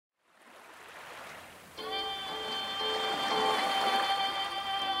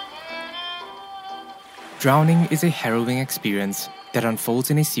Drowning is a harrowing experience that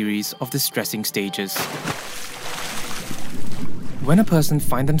unfolds in a series of distressing stages. When a person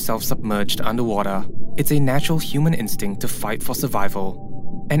finds themselves submerged underwater, it's a natural human instinct to fight for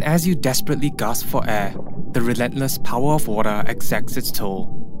survival. And as you desperately gasp for air, the relentless power of water exacts its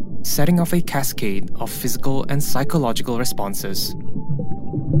toll, setting off a cascade of physical and psychological responses.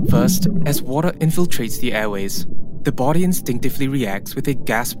 First, as water infiltrates the airways, the body instinctively reacts with a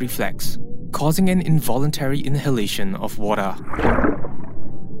gasp reflex, causing an involuntary inhalation of water.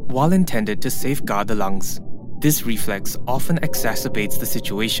 While intended to safeguard the lungs, this reflex often exacerbates the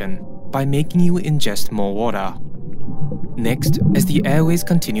situation by making you ingest more water. Next, as the airways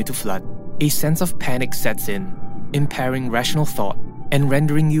continue to flood, a sense of panic sets in, impairing rational thought and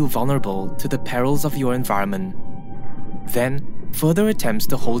rendering you vulnerable to the perils of your environment. Then, further attempts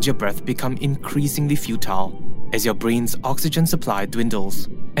to hold your breath become increasingly futile as your brain's oxygen supply dwindles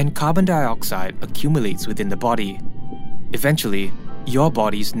and carbon dioxide accumulates within the body. Eventually, your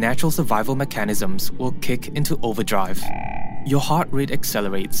body's natural survival mechanisms will kick into overdrive. Your heart rate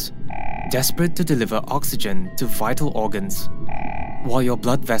accelerates, desperate to deliver oxygen to vital organs, while your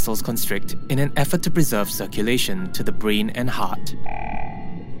blood vessels constrict in an effort to preserve circulation to the brain and heart.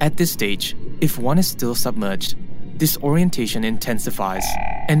 At this stage, if one is still submerged, disorientation intensifies,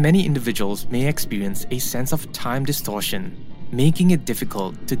 and many individuals may experience a sense of time distortion, making it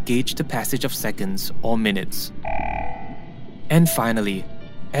difficult to gauge the passage of seconds or minutes. And finally,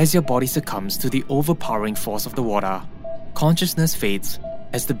 as your body succumbs to the overpowering force of the water, consciousness fades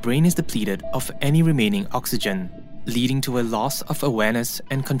as the brain is depleted of any remaining oxygen, leading to a loss of awareness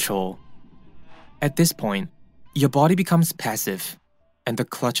and control. At this point, your body becomes passive, and the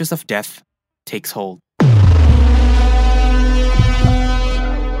clutches of death takes hold.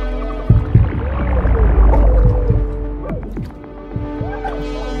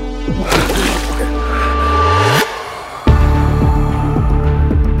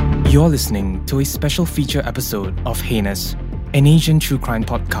 You're listening to a special feature episode of Heinous, an Asian true crime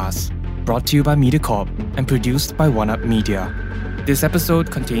podcast, brought to you by MediaCorp and produced by One Up Media. This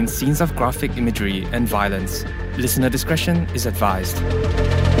episode contains scenes of graphic imagery and violence. Listener discretion is advised.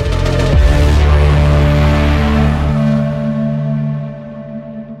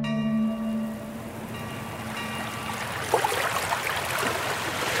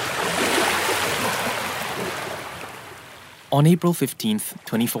 On April 15,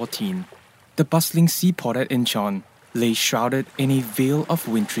 2014, the bustling seaport at Incheon lay shrouded in a veil of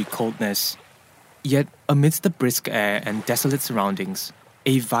wintry coldness. Yet, amidst the brisk air and desolate surroundings,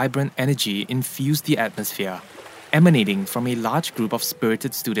 a vibrant energy infused the atmosphere, emanating from a large group of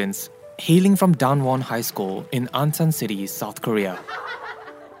spirited students hailing from Danwon High School in Ansan City, South Korea.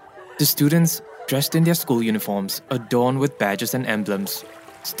 The students, dressed in their school uniforms adorned with badges and emblems,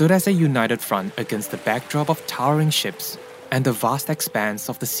 stood as a united front against the backdrop of towering ships and the vast expanse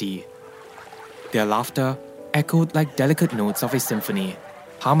of the sea. Their laughter echoed like delicate notes of a symphony,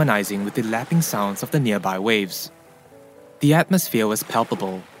 harmonizing with the lapping sounds of the nearby waves. The atmosphere was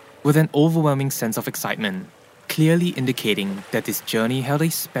palpable, with an overwhelming sense of excitement, clearly indicating that this journey held a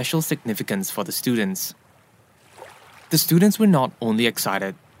special significance for the students. The students were not only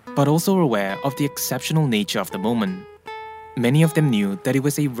excited, but also aware of the exceptional nature of the moment. Many of them knew that it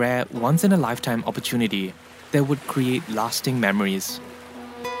was a rare, once-in-a-lifetime opportunity that would create lasting memories.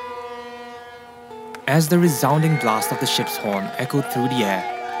 As the resounding blast of the ship's horn echoed through the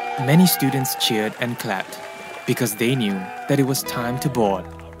air, many students cheered and clapped because they knew that it was time to board.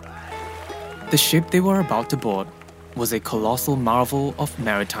 The ship they were about to board was a colossal marvel of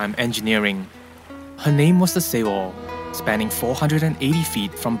maritime engineering. Her name was the Sewol. Spanning 480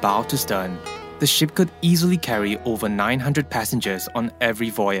 feet from bow to stern, the ship could easily carry over 900 passengers on every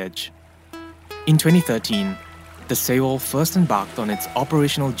voyage. In 2013, the Sewol first embarked on its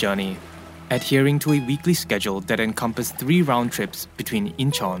operational journey, adhering to a weekly schedule that encompassed 3 round trips between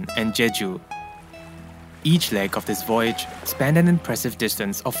Incheon and Jeju. Each leg of this voyage spanned an impressive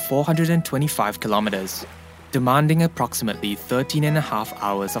distance of 425 kilometers, demanding approximately 13.5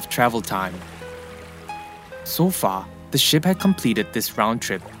 hours of travel time. So far, the ship had completed this round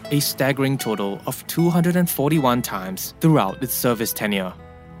trip a staggering total of 241 times throughout its service tenure.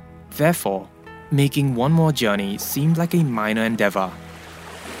 Therefore, making one more journey seemed like a minor endeavor.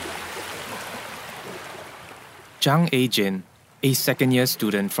 Jang A-jin, a second-year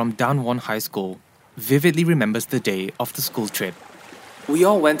student from Danwon High School, vividly remembers the day of the school trip. We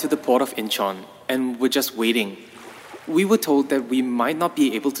all went to the port of Incheon and were just waiting. We were told that we might not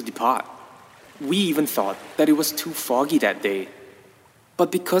be able to depart. We even thought that it was too foggy that day. But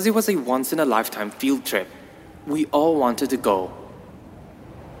because it was a once-in-a-lifetime field trip, we all wanted to go.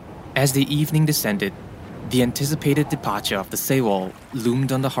 As the evening descended, The anticipated departure of the Sewol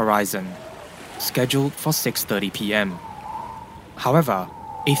loomed on the horizon, scheduled for 6:30 p.m. However,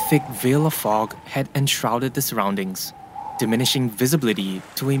 a thick veil of fog had enshrouded the surroundings, diminishing visibility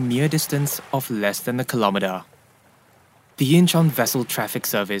to a mere distance of less than a kilometer. The Incheon Vessel Traffic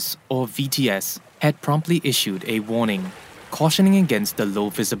Service, or VTS, had promptly issued a warning, cautioning against the low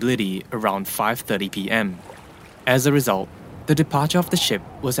visibility around 5:30 p.m. As a result, the departure of the ship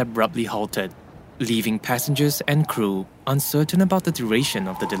was abruptly halted, leaving passengers and crew uncertain about the duration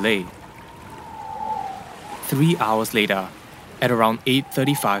of the delay. 3 hours later, at around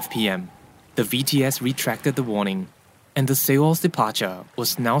 8:35 p.m., the VTS retracted the warning, and the Sewol's departure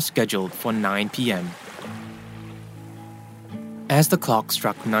was now scheduled for 9 p.m. As the clock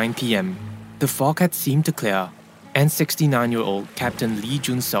struck 9 p.m., the fog had seemed to clear, and 69-year-old Captain Lee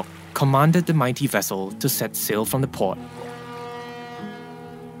Jun-seok commanded the mighty vessel to set sail from the port.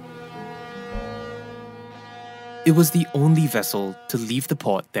 It was the only vessel to leave the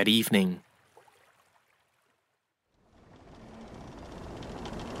port that evening.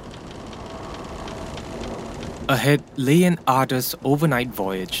 Ahead lay an arduous overnight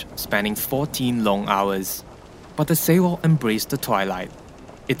voyage spanning 14 long hours, but the Sewol embraced the twilight,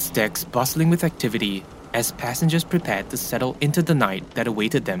 its decks bustling with activity as passengers prepared to settle into the night that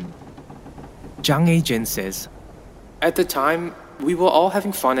awaited them. Jang A-jin says, "At the time, we were all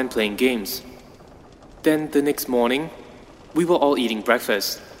having fun and playing games. Then the next morning, we were all eating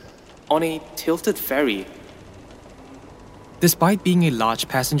breakfast on a tilted ferry." Despite being a large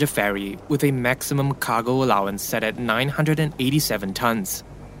passenger ferry with a maximum cargo allowance set at 987 tons,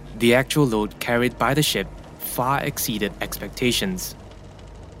 the actual load carried by the ship far exceeded expectations.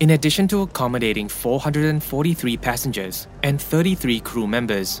 In addition to accommodating 443 passengers and 33 crew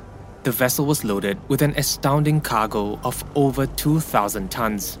members, the vessel was loaded with an astounding cargo of over 2,000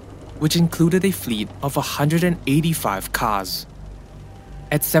 tons, which included a fleet of 185 cars.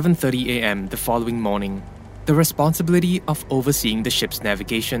 At 7:30 a.m. the following morning, the responsibility of overseeing the ship's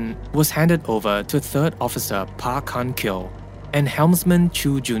navigation was handed over to Third Officer Park Han-kyo and Helmsman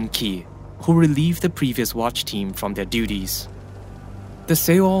Chu Jun-ki, who relieved the previous watch team from their duties. The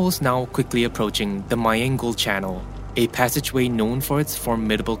Sewol was now quickly approaching the Maengol Channel, a passageway known for its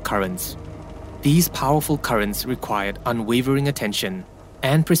formidable currents. These powerful currents required unwavering attention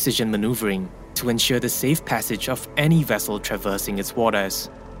and precision maneuvering to ensure the safe passage of any vessel traversing its waters.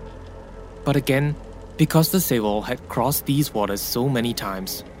 But again, because the Sewol had crossed these waters so many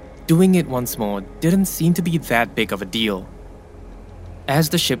times, doing it once more didn't seem to be that big of a deal. As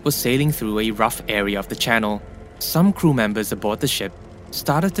the ship was sailing through a rough area of the channel, some crew members aboard the ship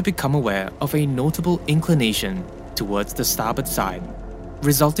started to become aware of a notable inclination towards the starboard side,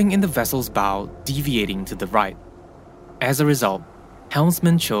 resulting in the vessel's bow deviating to the right. As a result,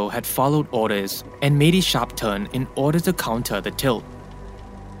 Helmsman Cho had followed orders and made a sharp turn in order to counter the tilt.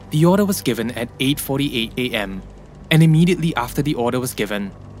 The order was given at 8:48 a.m., and immediately after the order was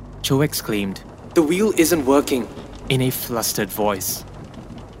given, Cho exclaimed, "The wheel isn't working," in a flustered voice.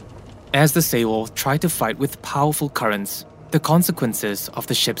 As the Sewol tried to fight with powerful currents, the consequences of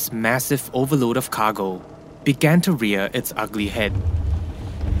the ship's massive overload of cargo began to rear its ugly head.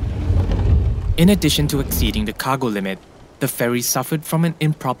 In addition to exceeding the cargo limit, the ferry suffered from an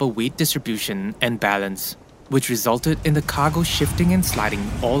improper weight distribution and balance, which resulted in the cargo shifting and sliding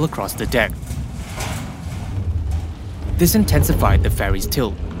all across the deck. This intensified the ferry's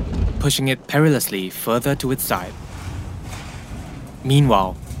tilt, pushing it perilously further to its side.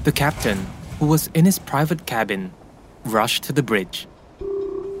 Meanwhile, the captain, who was in his private cabin, rushed to the bridge.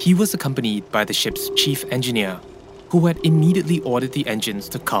 He was accompanied by the ship's chief engineer, who had immediately ordered the engines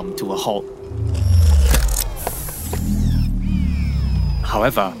to come to a halt.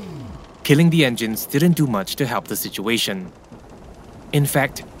 However, killing the engines didn't do much to help the situation. In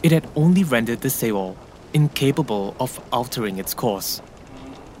fact, it had only rendered the Sewol incapable of altering its course.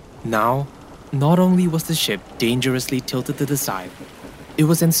 Now, not only was the ship dangerously tilted to the side, it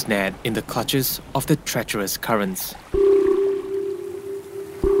was ensnared in the clutches of the treacherous currents.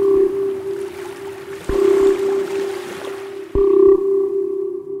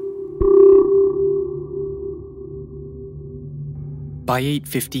 By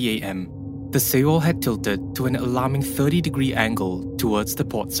 8:50 a.m., the Sewol had tilted to an alarming 30-degree angle towards the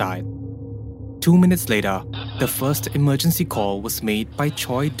port side. 2 minutes later, the first emergency call was made by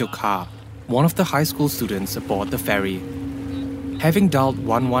Choi Duk-ha, one of the high school students aboard the ferry. Having dialed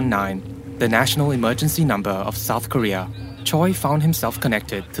 119, the national emergency number of South Korea, Choi found himself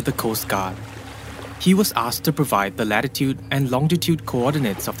connected to the Coast Guard. He was asked to provide the latitude and longitude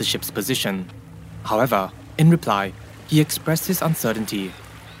coordinates of the ship's position. However, in reply, he expressed his uncertainty,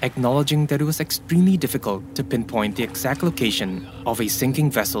 acknowledging that it was extremely difficult to pinpoint the exact location of a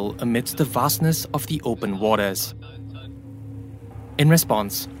sinking vessel amidst the vastness of the open waters. In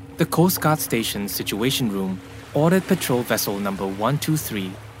response, the Coast Guard Station's Situation Room ordered Patrol Vessel Number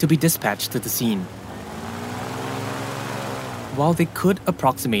 123 to be dispatched to the scene. While they could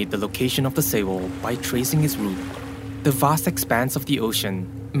approximate the location of the Sewol by tracing its route, the vast expanse of the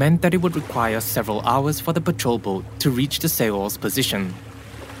ocean meant that it would require several hours for the patrol boat to reach the Sewol's position.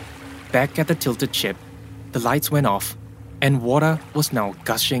 Back at the tilted ship, the lights went off, and water was now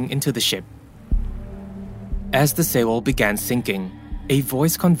gushing into the ship. As the Sewol began sinking, a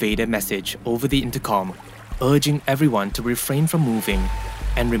voice conveyed a message over the intercom, urging everyone to refrain from moving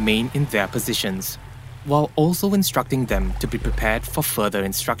and remain in their positions, while also instructing them to be prepared for further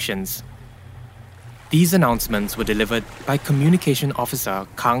instructions. These announcements were delivered by Communication Officer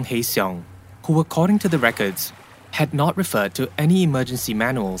Kang Hae-seong, who, according to the records, had not referred to any emergency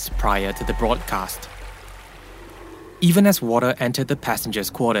manuals prior to the broadcast. Even as water entered the passengers'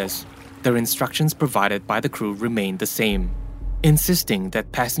 quarters, the instructions provided by the crew remained the same, insisting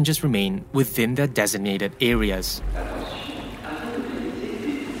that passengers remain within their designated areas.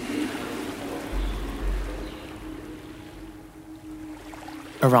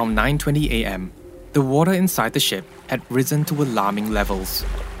 Around 9:20 a.m., the water inside the ship had risen to alarming levels.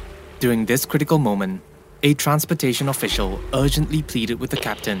 During this critical moment, a transportation official urgently pleaded with the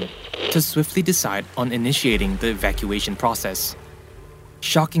captain to swiftly decide on initiating the evacuation process.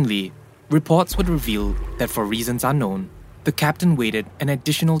 Shockingly, reports would reveal that for reasons unknown, the captain waited an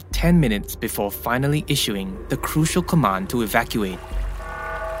additional 10 minutes before finally issuing the crucial command to evacuate.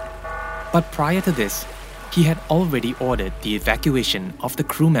 But prior to this, he had already ordered the evacuation of the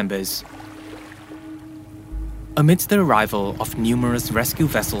crew members. Amidst the arrival of numerous rescue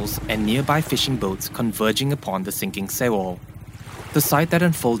vessels and nearby fishing boats converging upon the sinking Sewol, the sight that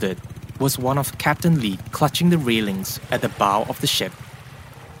unfolded was one of Captain Lee clutching the railings at the bow of the ship.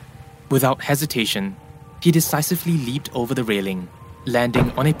 Without hesitation, he decisively leaped over the railing,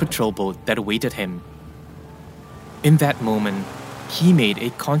 landing on a patrol boat that awaited him. In that moment, he made a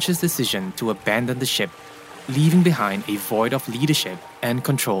conscious decision to abandon the ship, leaving behind a void of leadership and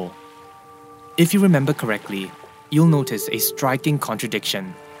control. If you remember correctly, you'll notice a striking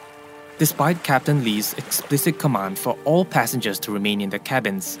contradiction. Despite Captain Lee's explicit command for all passengers to remain in their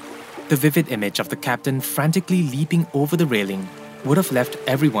cabins, the vivid image of the captain frantically leaping over the railing would have left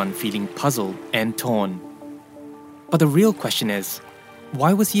everyone feeling puzzled and torn. But the real question is,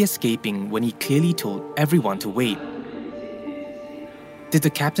 why was he escaping when he clearly told everyone to wait? Did the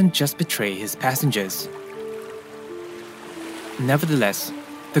captain just betray his passengers? Nevertheless,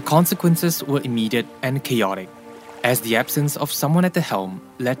 the consequences were immediate and chaotic, as the absence of someone at the helm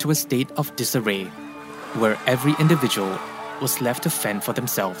led to a state of disarray, where every individual was left to fend for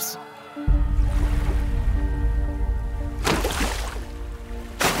themselves.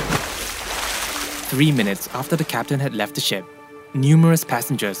 Three minutes after the captain had left the ship, numerous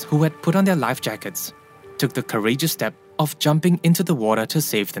passengers who had put on their life jackets took the courageous step of jumping into the water to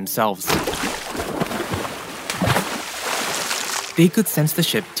save themselves. They could sense the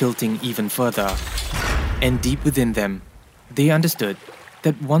ship tilting even further, and deep within them, they understood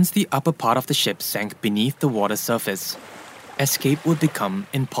that once the upper part of the ship sank beneath the water surface, escape would become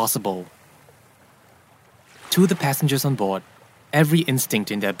impossible. To the passengers on board, every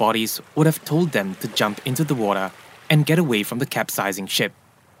instinct in their bodies would have told them to jump into the water and get away from the capsizing ship.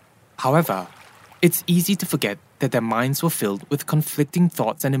 However, it's easy to forget that their minds were filled with conflicting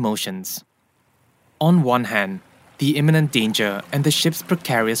thoughts and emotions. On one hand, the imminent danger and the ship's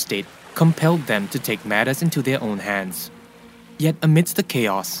precarious state compelled them to take matters into their own hands. Yet amidst the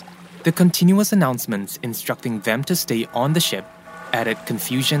chaos, the continuous announcements instructing them to stay on the ship added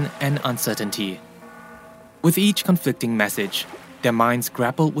confusion and uncertainty. With each conflicting message, their minds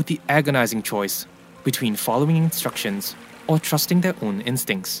grappled with the agonizing choice between following instructions or trusting their own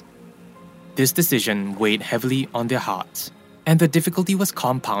instincts. This decision weighed heavily on their hearts, and the difficulty was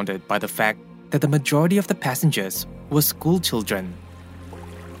compounded by the fact that the majority of the passengers were school children.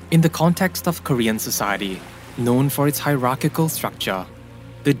 In the context of Korean society, known for its hierarchical structure,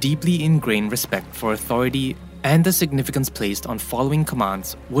 the deeply ingrained respect for authority and the significance placed on following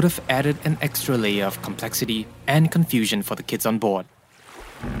commands would have added an extra layer of complexity and confusion for the kids on board.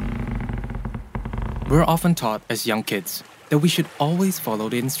 We're often taught as young kids that we should always follow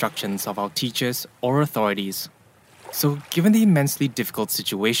the instructions of our teachers or authorities. So, given the immensely difficult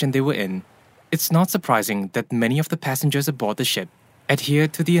situation they were in, it's not surprising that many of the passengers aboard the ship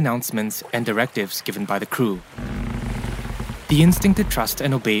adhered to the announcements and directives given by the crew. The instinct to trust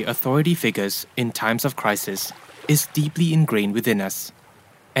and obey authority figures in times of crisis is deeply ingrained within us.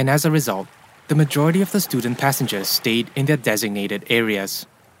 and as a result, the majority of the student passengers stayed in their designated areas,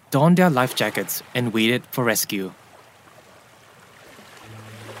 donned their life jackets, and waited for rescue.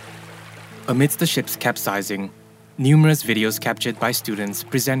 Amidst the ship's capsizing, numerous videos captured by students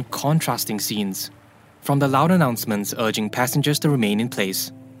present contrasting scenes, from the loud announcements urging passengers to remain in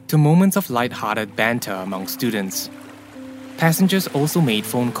place to moments of light-hearted banter among students. Passengers also made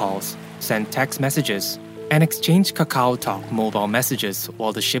phone calls, sent text messages, and exchanged Kakao Talk mobile messages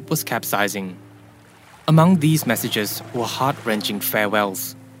while the ship was capsizing. Among these messages were heart-wrenching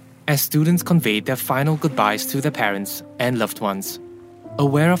farewells, as students conveyed their final goodbyes to their parents and loved ones,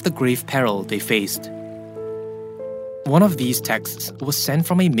 aware of the grave peril they faced. One of these texts was sent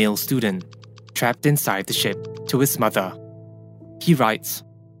from a male student, trapped inside the ship, to his mother. He writes,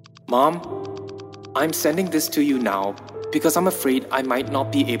 "Mom, I'm sending this to you now because I'm afraid I might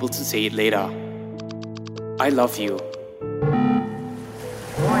not be able to say it later. I love you."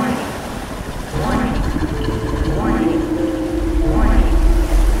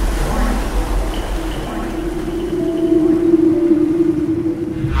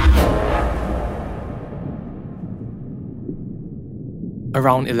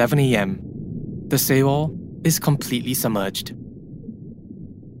 Around 11 a.m., the Sewol is completely submerged.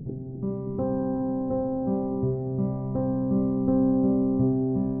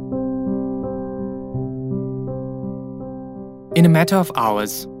 In a matter of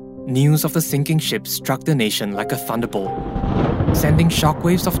hours, news of the sinking ship struck the nation like a thunderbolt, sending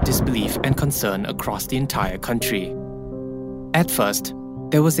shockwaves of disbelief and concern across the entire country. At first,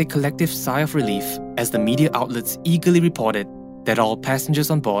 there was a collective sigh of relief as the media outlets eagerly reported that all passengers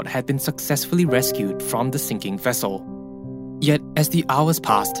on board had been successfully rescued from the sinking vessel. Yet, as the hours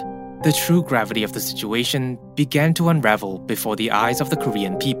passed, the true gravity of the situation began to unravel before the eyes of the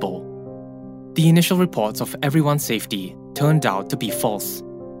Korean people. The initial reports of everyone's safety turned out to be false.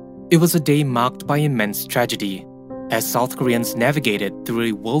 It was a day marked by immense tragedy, as South Koreans navigated through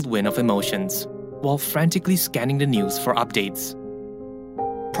a whirlwind of emotions while frantically scanning the news for updates.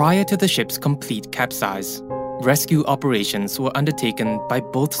 Prior to the ship's complete capsize, rescue operations were undertaken by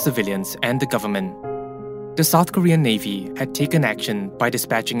both civilians and the government. The South Korean Navy had taken action by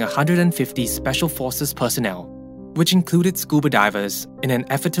dispatching 150 Special Forces personnel, which included scuba divers, in an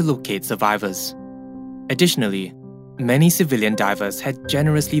effort to locate survivors. Additionally, many civilian divers had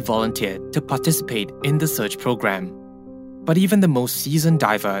generously volunteered to participate in the search program. But even the most seasoned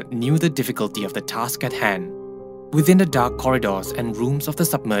diver knew the difficulty of the task at hand. Within the dark corridors and rooms of the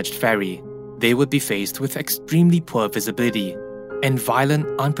submerged ferry, they would be faced with extremely poor visibility and violent,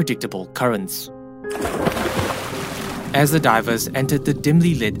 unpredictable currents. As the divers entered the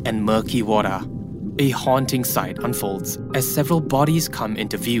dimly lit and murky water, a haunting sight unfolds as several bodies come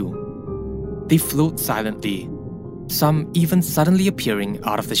into view. They float silently, some even suddenly appearing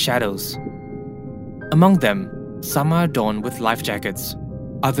out of the shadows. Among them, some are adorned with life jackets,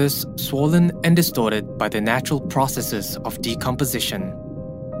 others swollen and distorted by the natural processes of decomposition.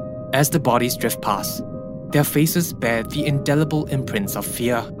 As the bodies drift past, their faces bear the indelible imprints of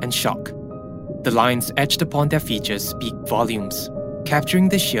fear and shock. The lines etched upon their features speak volumes, capturing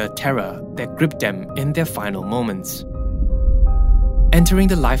the sheer terror that gripped them in their final moments. Entering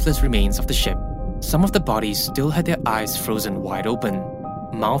the lifeless remains of the ship, some of the bodies still had their eyes frozen wide open,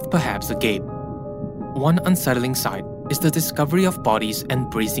 mouth perhaps agape. One unsettling sight is the discovery of bodies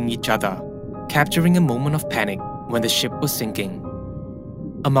embracing each other, capturing a moment of panic when the ship was sinking.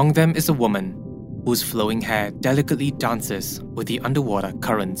 Among them is a woman whose flowing hair delicately dances with the underwater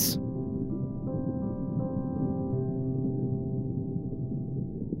currents.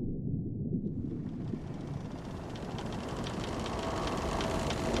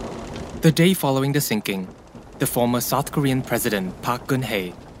 The day following the sinking, the former South Korean President Park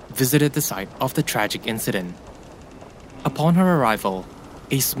Geun-hye visited the site of the tragic incident. Upon her arrival,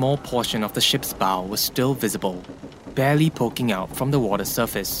 a small portion of the ship's bow was still visible, barely poking out from the water's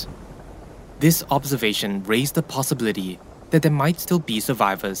surface. This observation raised the possibility that there might still be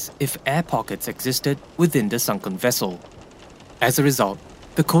survivors if air pockets existed within the sunken vessel. As a result,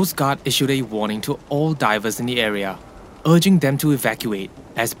 the Coast Guard issued a warning to all divers in the area, urging them to evacuate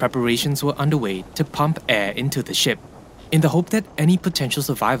as preparations were underway to pump air into the ship, in the hope that any potential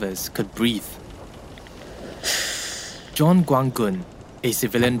survivors could breathe. John Gwang-gun, a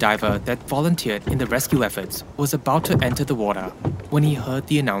civilian diver that volunteered in the rescue efforts, was about to enter the water when he heard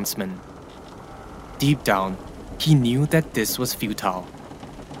the announcement. Deep down, he knew that this was futile.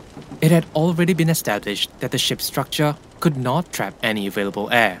 It had already been established that the ship's structure could not trap any available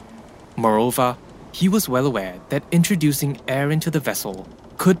air. Moreover, he was well aware that introducing air into the vessel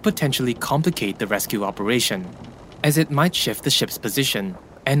could potentially complicate the rescue operation, as it might shift the ship's position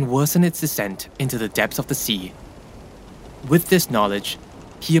and worsen its descent into the depths of the sea. With this knowledge,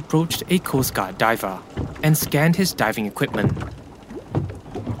 he approached a Coast Guard diver and scanned his diving equipment.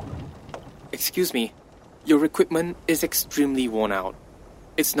 "Excuse me, your equipment is extremely worn out.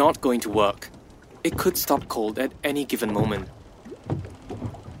 It's not going to work. It could stop cold at any given moment.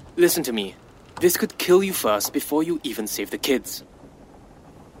 Listen to me. This could kill you first before you even save the kids."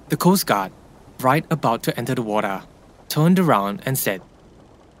 The Coast Guard, right about to enter the water, turned around and said,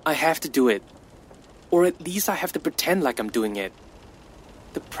 "I have to do it. Or at least I have to pretend like I'm doing it.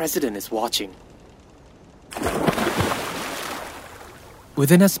 The president is watching."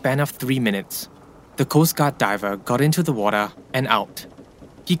 Within a span of 3 minutes, the Coast Guard diver got into the water and out.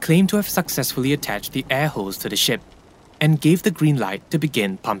 He claimed to have successfully attached the air hose to the ship and gave the green light to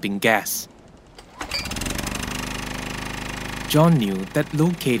begin pumping gas. John knew that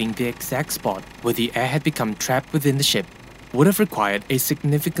locating the exact spot where the air had become trapped within the ship would have required a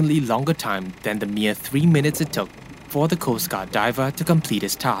significantly longer time than the mere 3 minutes it took for the Coast Guard diver to complete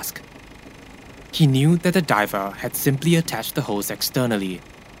his task. He knew that the diver had simply attached the hose externally,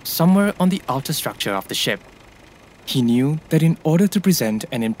 somewhere on the outer structure of the ship. He knew that in order to present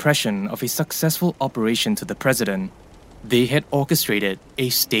an impression of a successful operation to the president, they had orchestrated a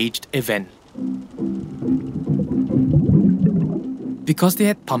staged event. Because they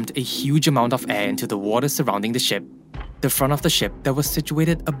had pumped a huge amount of air into the water surrounding the ship, the front of the ship that was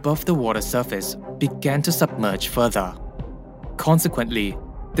situated above the water surface began to submerge further. Consequently,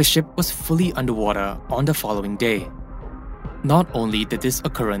 the ship was fully underwater on the following day. Not only did this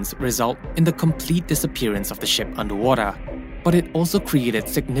occurrence result in the complete disappearance of the ship underwater, but it also created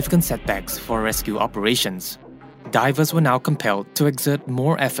significant setbacks for rescue operations. Divers were now compelled to exert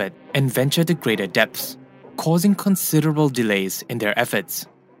more effort and venture to greater depths, causing considerable delays in their efforts.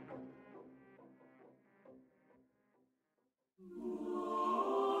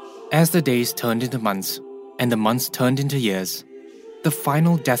 As the days turned into months, and the months turned into years, the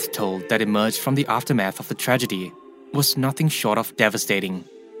final death toll that emerged from the aftermath of the tragedy was nothing short of devastating.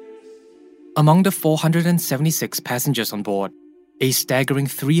 Among the 476 passengers on board, a staggering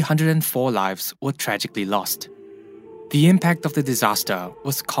 304 lives were tragically lost. The impact of the disaster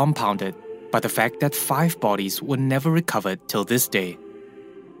was compounded by the fact that 5 bodies were never recovered till this day.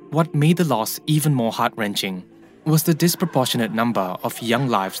 What made the loss even more heart-wrenching was the disproportionate number of young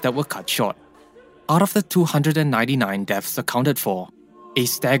lives that were cut short. Out of the 299 deaths accounted for, a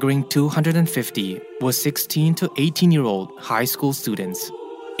staggering 250 were 16 to 18-year-old high school students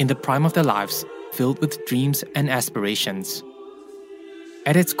in the prime of their lives, filled with dreams and aspirations.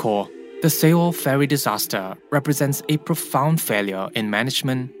 At its core, the Sewol ferry disaster represents a profound failure in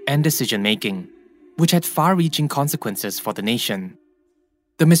management and decision-making, which had far-reaching consequences for the nation.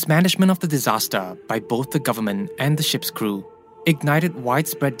 The mismanagement of the disaster by both the government and the ship's crew ignited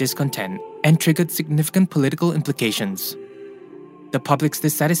widespread discontent and triggered significant political implications. The public's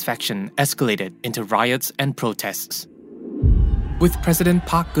dissatisfaction escalated into riots and protests, with President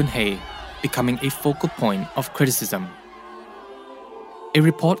Park Geun-hye becoming a focal point of criticism. A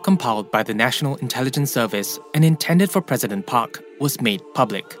report compiled by the National Intelligence Service and intended for President Park was made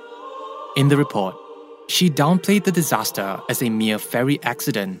public. In the report, she downplayed the disaster as a mere ferry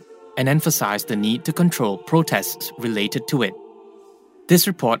accident and emphasized the need to control protests related to it. This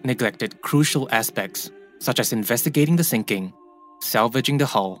report neglected crucial aspects such as investigating the sinking, salvaging the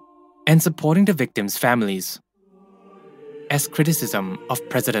hull, and supporting the victims' families. As criticism of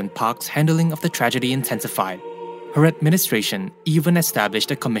President Park's handling of the tragedy intensified, her administration even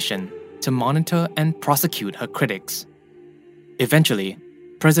established a commission to monitor and prosecute her critics. Eventually,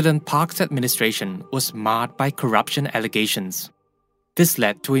 President Park's administration was marred by corruption allegations. This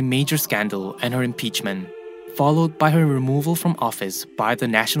led to a major scandal and her impeachment, followed by her removal from office by the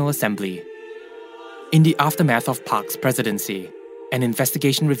National Assembly. In the aftermath of Park's presidency, an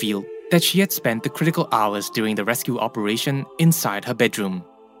investigation revealed that she had spent the critical hours during the rescue operation inside her bedroom,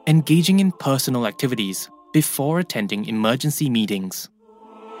 engaging in personal activities before attending emergency meetings.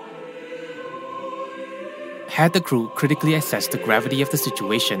 Had the crew critically assessed the gravity of the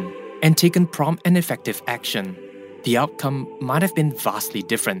situation and taken prompt and effective action, the outcome might have been vastly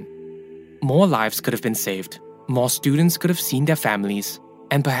different. More lives could have been saved, more students could have seen their families,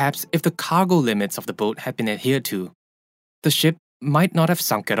 and perhaps if the cargo limits of the boat had been adhered to, the ship might not have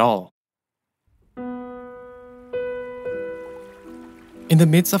sunk at all. In the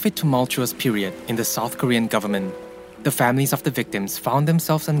midst of a tumultuous period in the South Korean government, the families of the victims found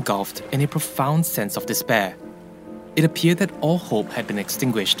themselves engulfed in a profound sense of despair. It appeared that all hope had been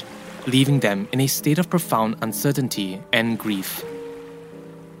extinguished, leaving them in a state of profound uncertainty and grief.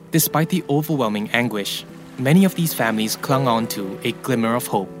 Despite the overwhelming anguish, many of these families clung on to a glimmer of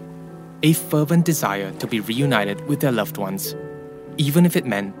hope, a fervent desire to be reunited with their loved ones, even if it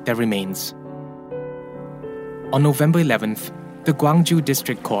meant their remains. On November 11th, the Gwangju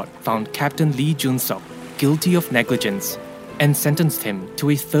District Court found Captain Lee Jun-suk guilty of negligence and sentenced him to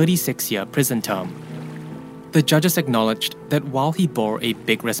a 36-year prison term. The judges acknowledged that while he bore a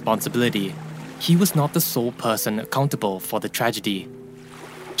big responsibility, he was not the sole person accountable for the tragedy.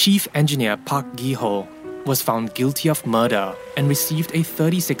 Chief Engineer Park Gi-ho was found guilty of murder and received a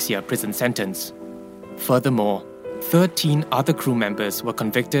 36-year prison sentence. Furthermore, 13 other crew members were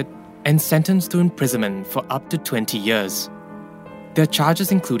convicted and sentenced to imprisonment for up to 20 years. Their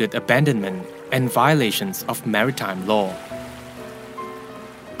charges included abandonment and violations of maritime law.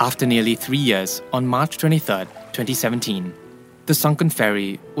 After nearly 3 years, on March 23, 2017, the sunken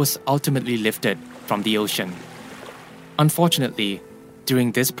ferry was ultimately lifted from the ocean. Unfortunately,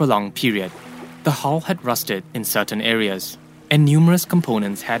 during this prolonged period, the hull had rusted in certain areas, and numerous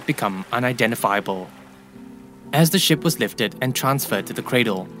components had become unidentifiable. As the ship was lifted and transferred to the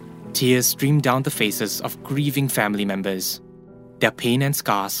cradle, tears streamed down the faces of grieving family members. Their pain and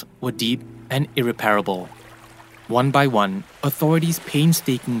scars were deep and irreparable. One by one, authorities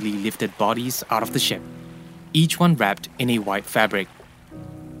painstakingly lifted bodies out of the ship, each one wrapped in a white fabric.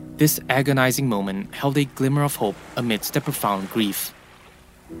 This agonizing moment held a glimmer of hope amidst the profound grief.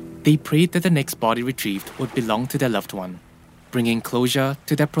 They prayed that the next body retrieved would belong to their loved one, bringing closure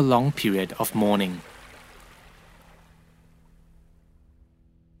to their prolonged period of mourning.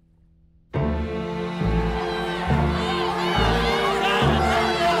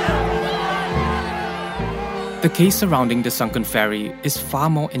 The case surrounding the sunken ferry is far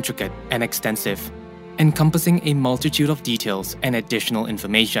more intricate and extensive, encompassing a multitude of details and additional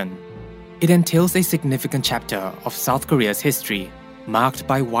information. It entails a significant chapter of South Korea's history, marked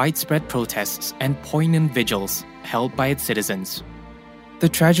by widespread protests and poignant vigils held by its citizens. The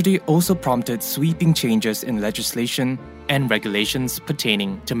tragedy also prompted sweeping changes in legislation and regulations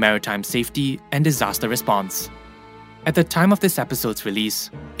pertaining to maritime safety and disaster response. At the time of this episode's release,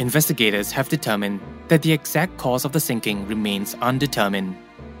 investigators have determined that the exact cause of the sinking remains undetermined.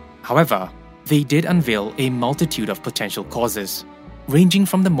 However, they did unveil a multitude of potential causes, ranging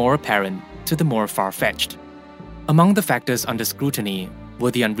from the more apparent to the more far-fetched. Among the factors under scrutiny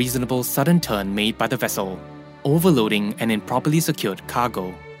were the unreasonable sudden turn made by the vessel, overloading an improperly secured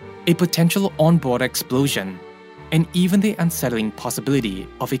cargo, a potential onboard explosion, and even the unsettling possibility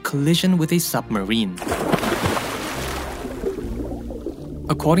of a collision with a submarine.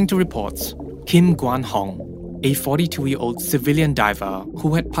 According to reports, Kim Gwan-hong, a 42-year-old civilian diver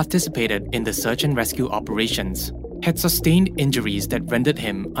who had participated in the search and rescue operations, had sustained injuries that rendered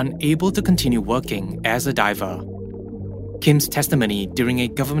him unable to continue working as a diver. Kim's testimony during a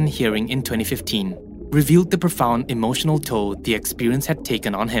government hearing in 2015 revealed the profound emotional toll the experience had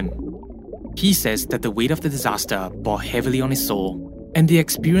taken on him. He says that the weight of the disaster bore heavily on his soul, and the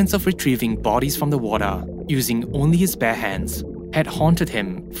experience of retrieving bodies from the water using only his bare hands had haunted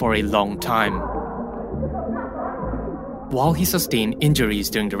him for a long time. While he sustained injuries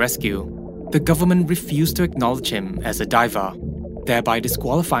during the rescue, the government refused to acknowledge him as a diver, thereby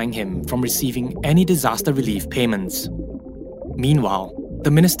disqualifying him from receiving any disaster relief payments. Meanwhile,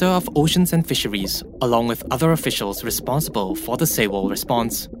 the Minister of Oceans and Fisheries, along with other officials responsible for the Sewol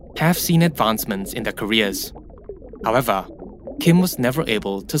response, have seen advancements in their careers. However, Kim was never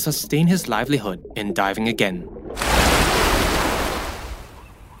able to sustain his livelihood in diving again.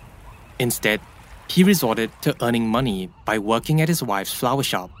 Instead, he resorted to earning money by working at his wife's flower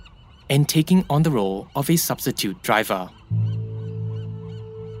shop and taking on the role of a substitute driver.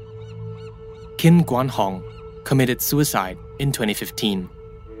 Kim Gwan-hong committed suicide in 2015.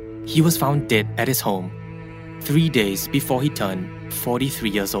 He was found dead at his home 3 days before he turned 43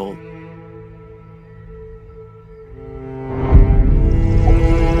 years old.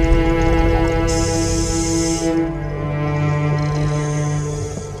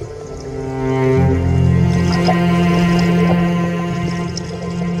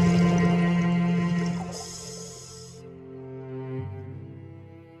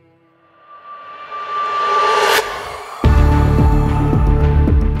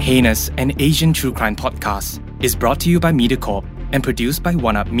 Heinous, an Asian true crime podcast, is brought to you by MediaCorp and produced by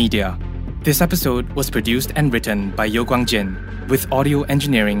One Up Media. This episode was produced and written by Yo Guang Jin, with audio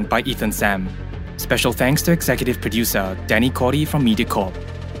engineering by Ethan Sam. Special thanks to executive producer Danny Cordy from MediaCorp.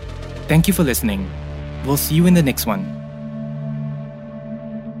 Thank you for listening. We'll see you in the next one.